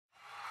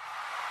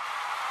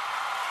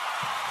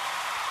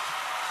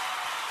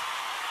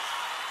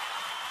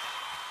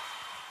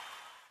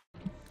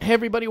Hey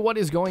everybody, what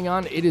is going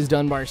on? It is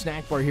Dunbar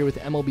Snack Bar here with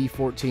MLB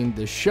 14,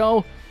 the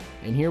show.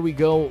 And here we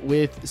go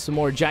with some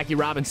more Jackie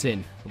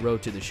Robinson,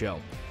 Road to the Show.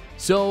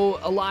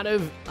 So a lot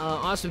of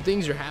awesome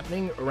things are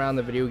happening around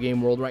the video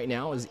game world right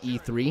now as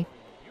E3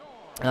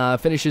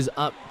 finishes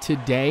up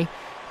today.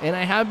 And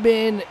I have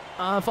been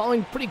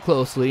following pretty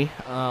closely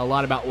a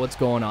lot about what's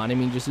going on. I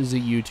mean, just as a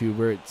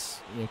YouTuber, it's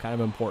kind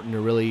of important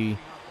to really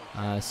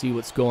see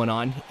what's going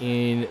on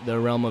in the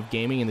realm of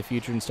gaming in the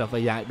future and stuff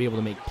like that, be able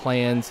to make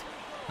plans.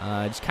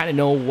 Just kind of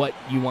know what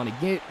you want to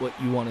get, what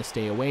you want to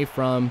stay away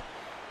from,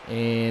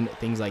 and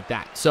things like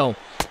that. So,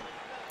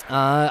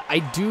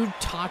 I do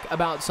talk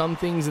about some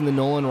things in the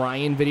Nolan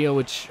Ryan video,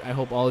 which I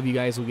hope all of you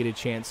guys will get a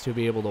chance to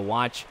be able to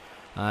watch,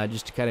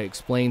 just to kind of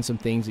explain some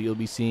things that you'll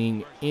be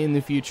seeing in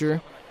the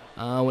future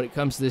when it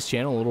comes to this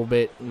channel, a little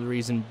bit, the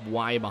reason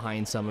why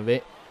behind some of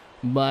it.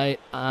 But,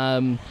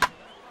 I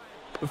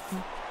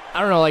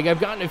don't know, like,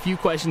 I've gotten a few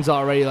questions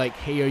already, like,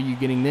 hey, are you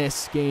getting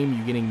this game,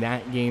 you getting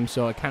that game?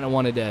 So I kind of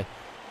wanted to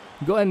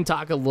go ahead and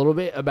talk a little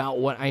bit about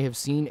what I have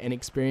seen and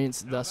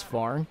experienced thus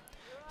far.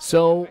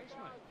 So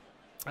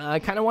I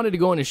kind of wanted to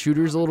go into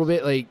shooters a little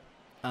bit. Like,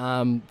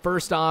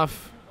 first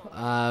off,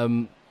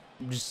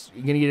 just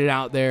going to get it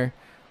out there.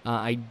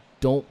 I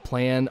don't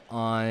plan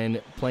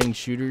on playing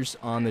shooters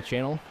on the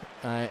channel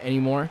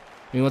anymore.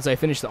 I mean, once I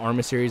finish the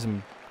Arma series,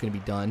 I'm going to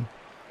be done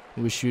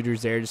with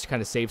shooters there, just to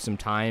kind of save some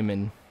time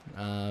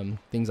and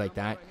things like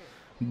that.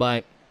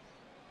 But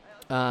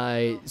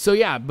so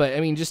yeah, but I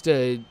mean, just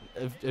a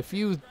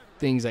few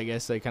things, I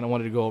guess I kind of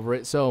wanted to go over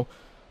it. So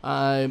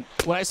when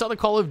I saw the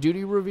Call of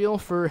Duty reveal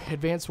for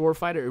Advanced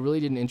Warfighter, it really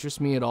didn't interest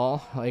me at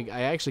all. Like,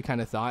 I actually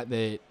kind of thought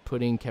that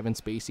putting Kevin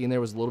Spacey in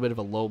there was a little bit of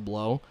a low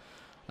blow,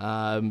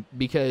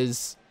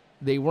 because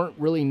they weren't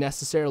really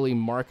necessarily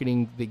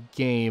marketing the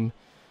game,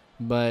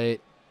 or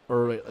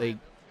like,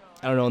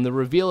 I don't know, in the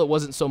reveal it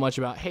wasn't so much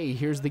about, hey,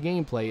 here's the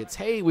gameplay. It's,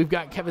 hey, we've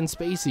got Kevin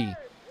Spacey.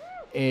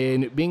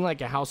 And being like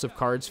a House of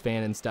Cards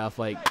fan and stuff,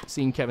 like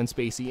seeing Kevin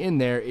Spacey in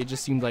there, it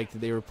just seemed like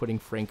they were putting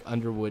Frank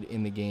Underwood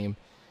in the game.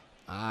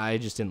 I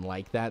just didn't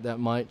like that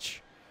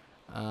much.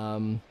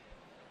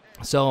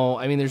 So,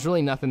 I mean, there's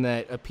really nothing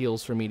that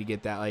appeals for me to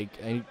get that. Like,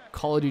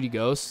 Call of Duty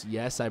Ghosts,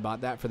 yes, I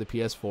bought that for the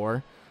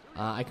PS4.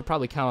 I could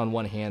probably count on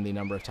one hand the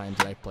number of times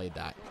that I've played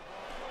that.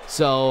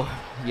 So,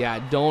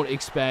 yeah, don't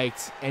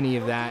expect any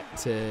of that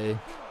to,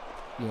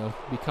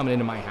 be coming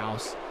into my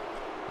house.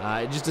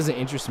 It just doesn't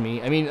interest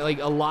me. I mean, like,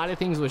 a lot of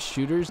things with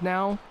shooters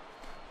now,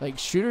 like,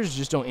 shooters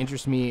just don't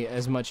interest me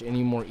as much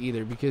anymore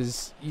either,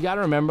 because you got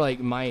to remember, like,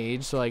 my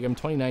age. So, like, I'm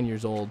 29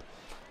 years old.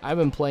 I've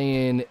been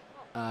playing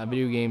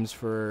video games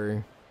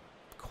for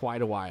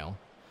quite a while,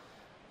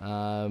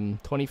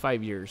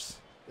 25 years.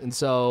 And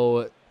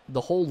so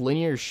the whole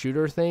linear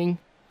shooter thing,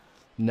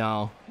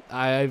 no,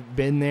 I've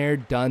been there,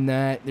 done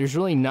that. There's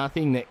really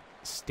nothing that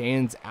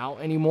stands out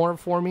anymore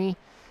for me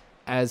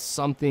as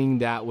something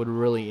that would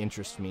really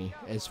interest me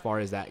as far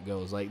as that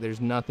goes. Like,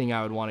 there's nothing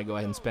I would want to go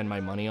ahead and spend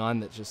my money on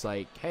that's just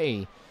like,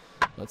 hey,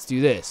 let's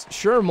do this.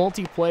 Sure,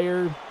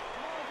 multiplayer,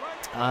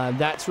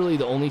 that's really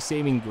the only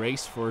saving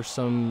grace for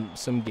some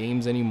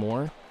games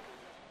anymore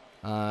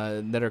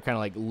that are kind of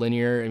like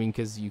linear. I mean,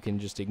 because you can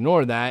just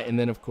ignore that, and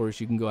then, of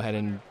course, you can go ahead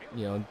and,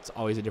 it's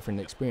always a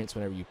different experience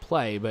whenever you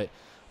play. But,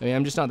 I mean,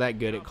 I'm just not that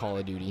good at Call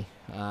of Duty.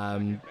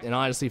 And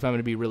honestly, if I'm going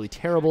to be really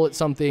terrible at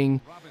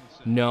something,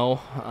 no.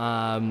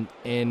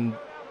 And,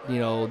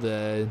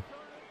 the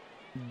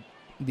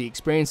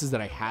experiences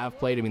that I have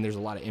played, I mean, there's a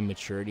lot of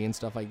immaturity and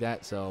stuff like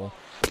that. So,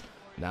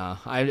 nah,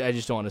 I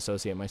just don't want to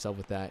associate myself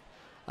with that.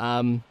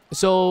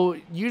 So,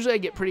 usually I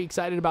get pretty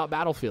excited about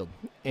Battlefield.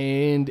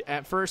 And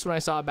at first, when I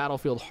saw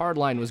Battlefield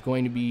Hardline was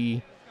going to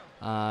be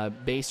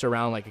based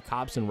around like a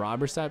cops and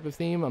robbers type of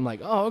theme, I'm like,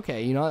 oh,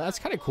 okay, that's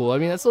kind of cool. I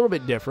mean, that's a little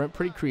bit different,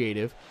 pretty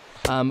creative.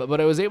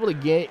 But I was able to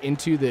get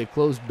into the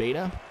closed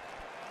beta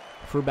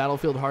for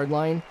Battlefield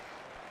Hardline,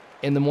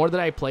 and the more that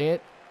I play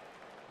it,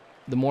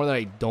 the more that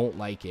I don't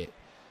like it,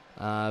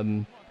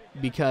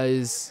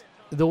 because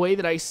the way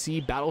that I see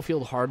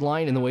Battlefield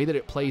Hardline and the way that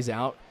it plays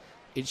out,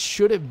 it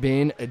should have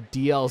been a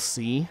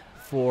DLC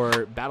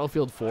for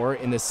Battlefield 4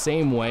 in the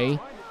same way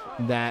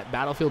that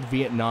Battlefield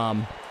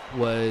Vietnam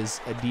was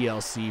a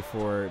DLC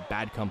for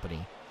Bad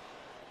Company,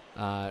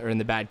 or in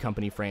the Bad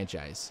Company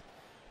franchise.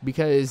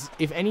 Because,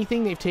 if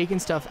anything, they've taken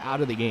stuff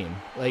out of the game.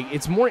 Like,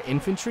 it's more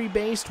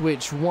infantry-based,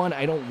 which, one,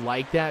 I don't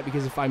like that,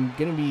 because if I'm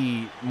going to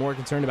be more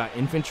concerned about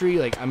infantry,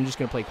 like, I'm just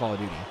going to play Call of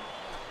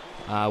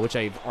Duty, which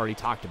I've already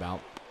talked about.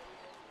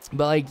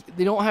 But, like,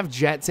 they don't have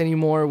jets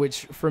anymore,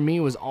 which, for me,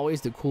 was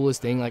always the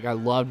coolest thing. Like, I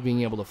loved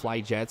being able to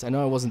fly jets. I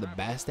know I wasn't the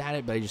best at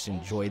it, but I just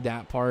enjoyed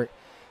that part.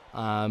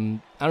 I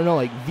don't know,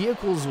 like,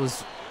 vehicles was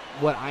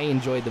what I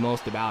enjoyed the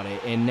most about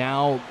it. And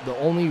now, the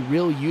only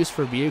real use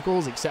for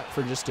vehicles, except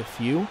for just a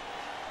few,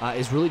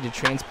 is really to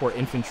transport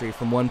infantry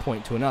from one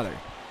point to another.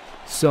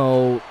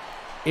 So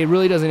it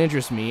really doesn't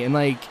interest me. And,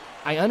 like,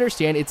 I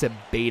understand it's a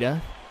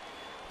beta,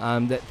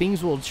 that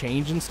things will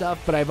change and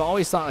stuff, but I've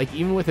always thought, like,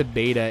 even with a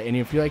beta, and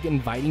if you're, like,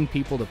 inviting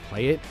people to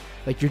play it,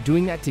 like, you're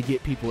doing that to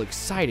get people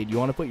excited. You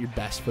want to put your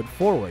best foot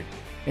forward.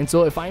 And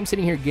so if I'm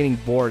sitting here getting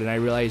bored and I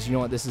realize, you know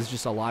what, this is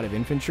just a lot of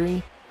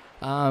infantry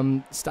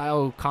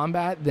style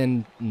combat,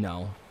 then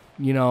no.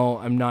 You know,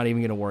 I'm not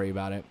even going to worry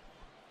about it.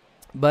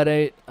 But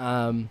I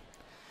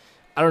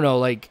don't know,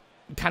 like,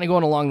 kind of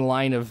going along the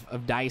line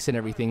of DICE and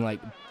everything, like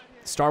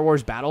Star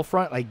Wars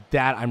Battlefront, like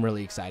that I'm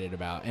really excited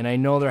about. And I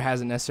know there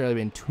hasn't necessarily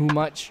been too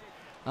much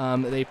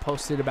they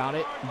posted about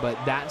it, but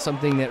that's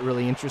something that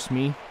really interests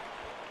me.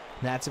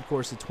 That's, of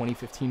course, the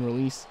 2015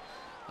 release.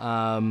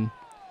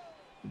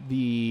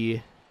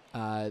 The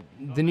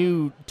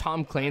new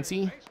Tom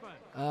Clancy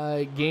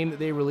game that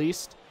they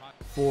released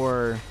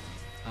for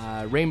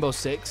Rainbow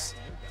Six,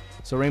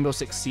 so Rainbow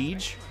Six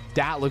Siege,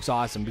 that looks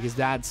awesome because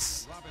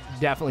that's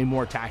definitely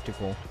more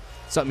tactical.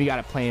 Something you got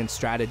to plan,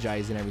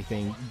 strategize, and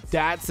everything.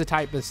 That's the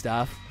type of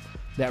stuff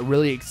that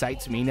really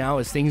excites me now,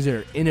 is things that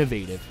are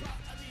innovative,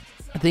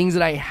 things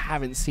that I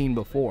haven't seen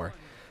before.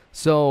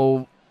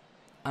 So,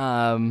 you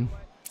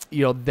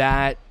know,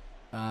 that,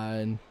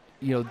 you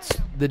know,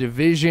 The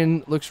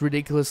Division looks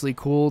ridiculously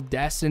cool.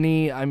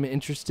 Destiny, I'm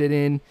interested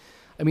in.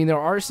 I mean, there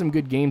are some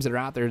good games that are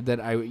out there that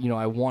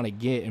I want to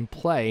get and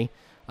play.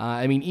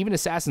 I mean, even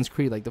Assassin's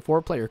Creed, like the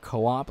 4-player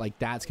co-op, like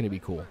that's going to be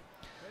cool.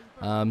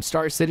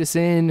 Star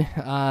Citizen,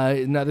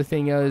 another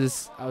thing I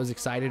was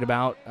excited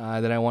about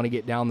that I want to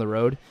get down the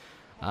road.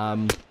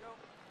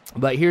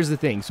 But here's the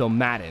thing. So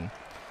Madden.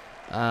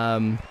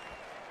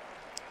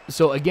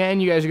 So again,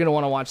 you guys are going to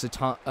want to watch the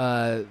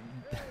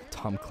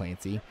Tom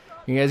Clancy.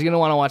 You guys are going to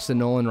want to watch the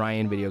Nolan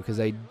Ryan video because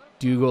I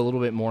do go a little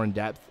bit more in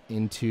depth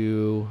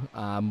into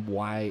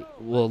why,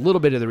 well, a little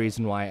bit of the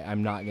reason why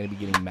I'm not going to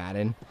be getting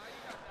Madden.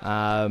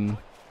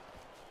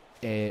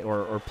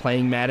 Or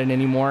playing Madden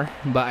anymore,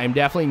 but I'm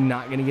definitely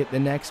not going to get the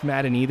next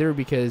Madden either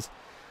because,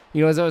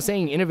 you know, as I was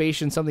saying,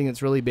 innovation is something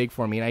that's really big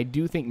for me, and I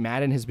do think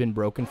Madden has been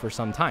broken for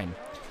some time.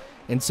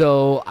 And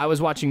so I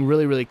was watching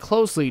really, really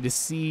closely to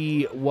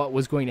see what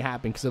was going to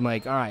happen because I'm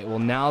like, all right, well,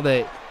 now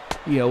that,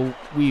 you know,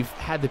 we've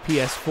had the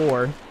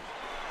PS4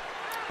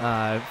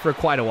 for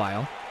quite a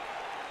while,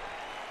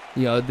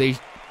 you know,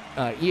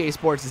 EA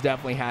Sports has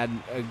definitely had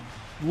a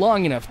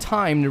long enough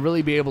time to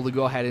really be able to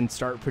go ahead and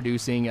start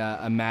producing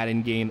a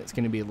Madden game that's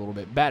going to be a little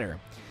bit better.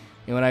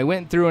 And when I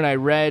went through and I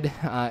read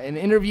an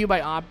interview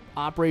by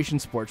Operation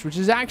Sports, which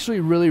is actually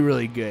really,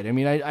 really good. I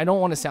mean, I don't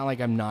want to sound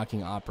like I'm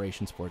knocking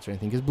Operation Sports or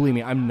anything, because believe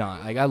me, I'm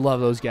not. Like, I love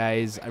those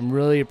guys. I'm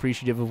really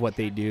appreciative of what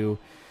they do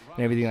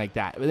and everything like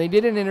that. But they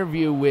did an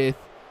interview with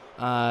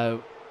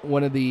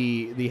one of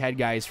the head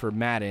guys for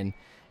Madden,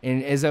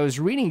 and as I was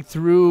reading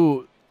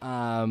through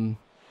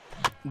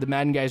the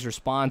Madden guys'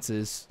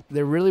 responses,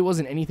 there really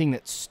wasn't anything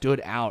that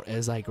stood out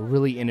as like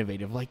really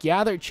innovative. Like,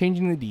 yeah, they're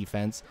changing the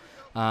defense,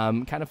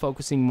 kind of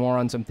focusing more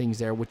on some things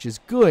there, which is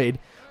good.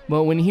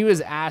 But when he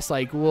was asked,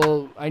 like,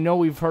 well, I know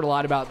we've heard a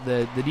lot about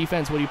the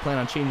defense, what do you plan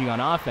on changing on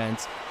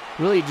offense?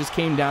 Really, it just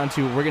came down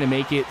to, we're going to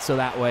make it so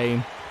that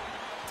way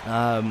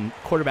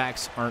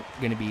quarterbacks aren't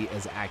going to be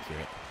as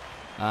accurate.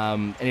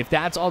 And if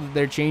that's all that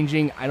they're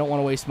changing, I don't want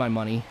to waste my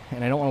money,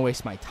 and I don't want to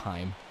waste my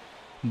time.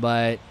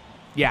 But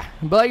yeah,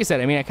 but like I said,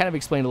 I mean, I kind of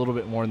explained a little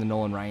bit more in the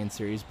Nolan Ryan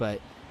series, but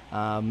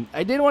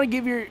I did want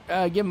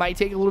to give my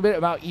take a little bit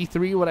about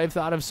E3, what I've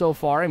thought of so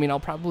far. I mean, I'll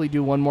probably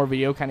do one more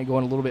video kind of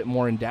going a little bit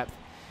more in depth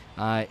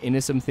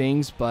into some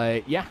things,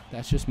 but yeah,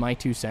 that's just my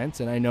 2 cents,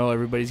 and I know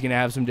everybody's going to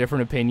have some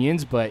different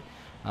opinions, but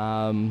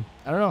I don't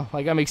know,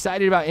 like, I'm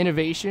excited about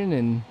innovation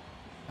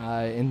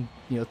and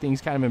you know,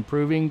 things kind of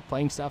improving,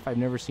 playing stuff I've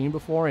never seen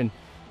before, and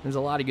there's a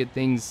lot of good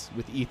things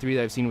with E3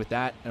 that I've seen with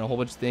that, and a whole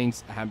bunch of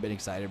things I haven't been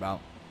excited about.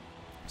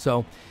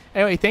 So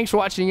anyway, thanks for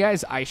watching, you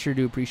guys. I sure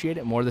do appreciate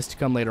it. More of this to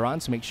come later on,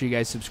 so make sure you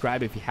guys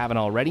subscribe if you haven't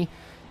already.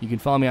 You can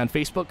follow me on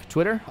Facebook,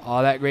 Twitter,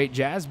 all that great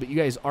jazz. But you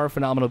guys are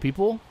phenomenal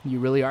people. You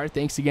really are.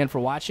 Thanks again for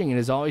watching. And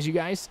as always, you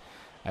guys,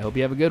 I hope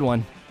you have a good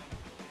one.